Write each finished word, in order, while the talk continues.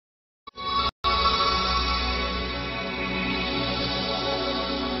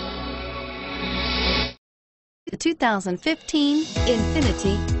2015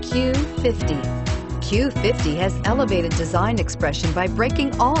 Infiniti Q50. Q50 has elevated design expression by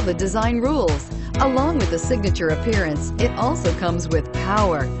breaking all the design rules. Along with the signature appearance, it also comes with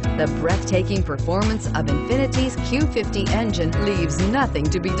power. The breathtaking performance of Infiniti's Q50 engine leaves nothing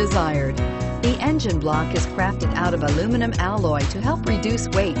to be desired. The engine block is crafted out of aluminum alloy to help reduce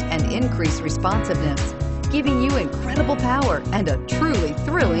weight and increase responsiveness, giving you incredible power and a truly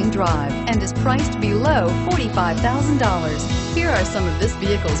thrilling drive, and is priced below $45,000. Here are some of this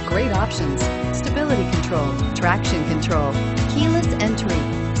vehicle's great options: stability control, traction control, keyless entry,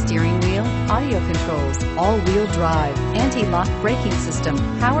 steering wheel audio controls, all-wheel drive, anti-lock braking system,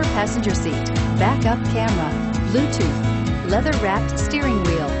 power passenger seat, backup camera, Bluetooth, leather-wrapped steering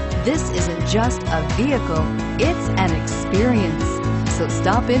wheel. This isn't just a vehicle, it's an experience. So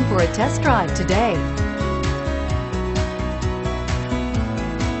stop in for a test drive today.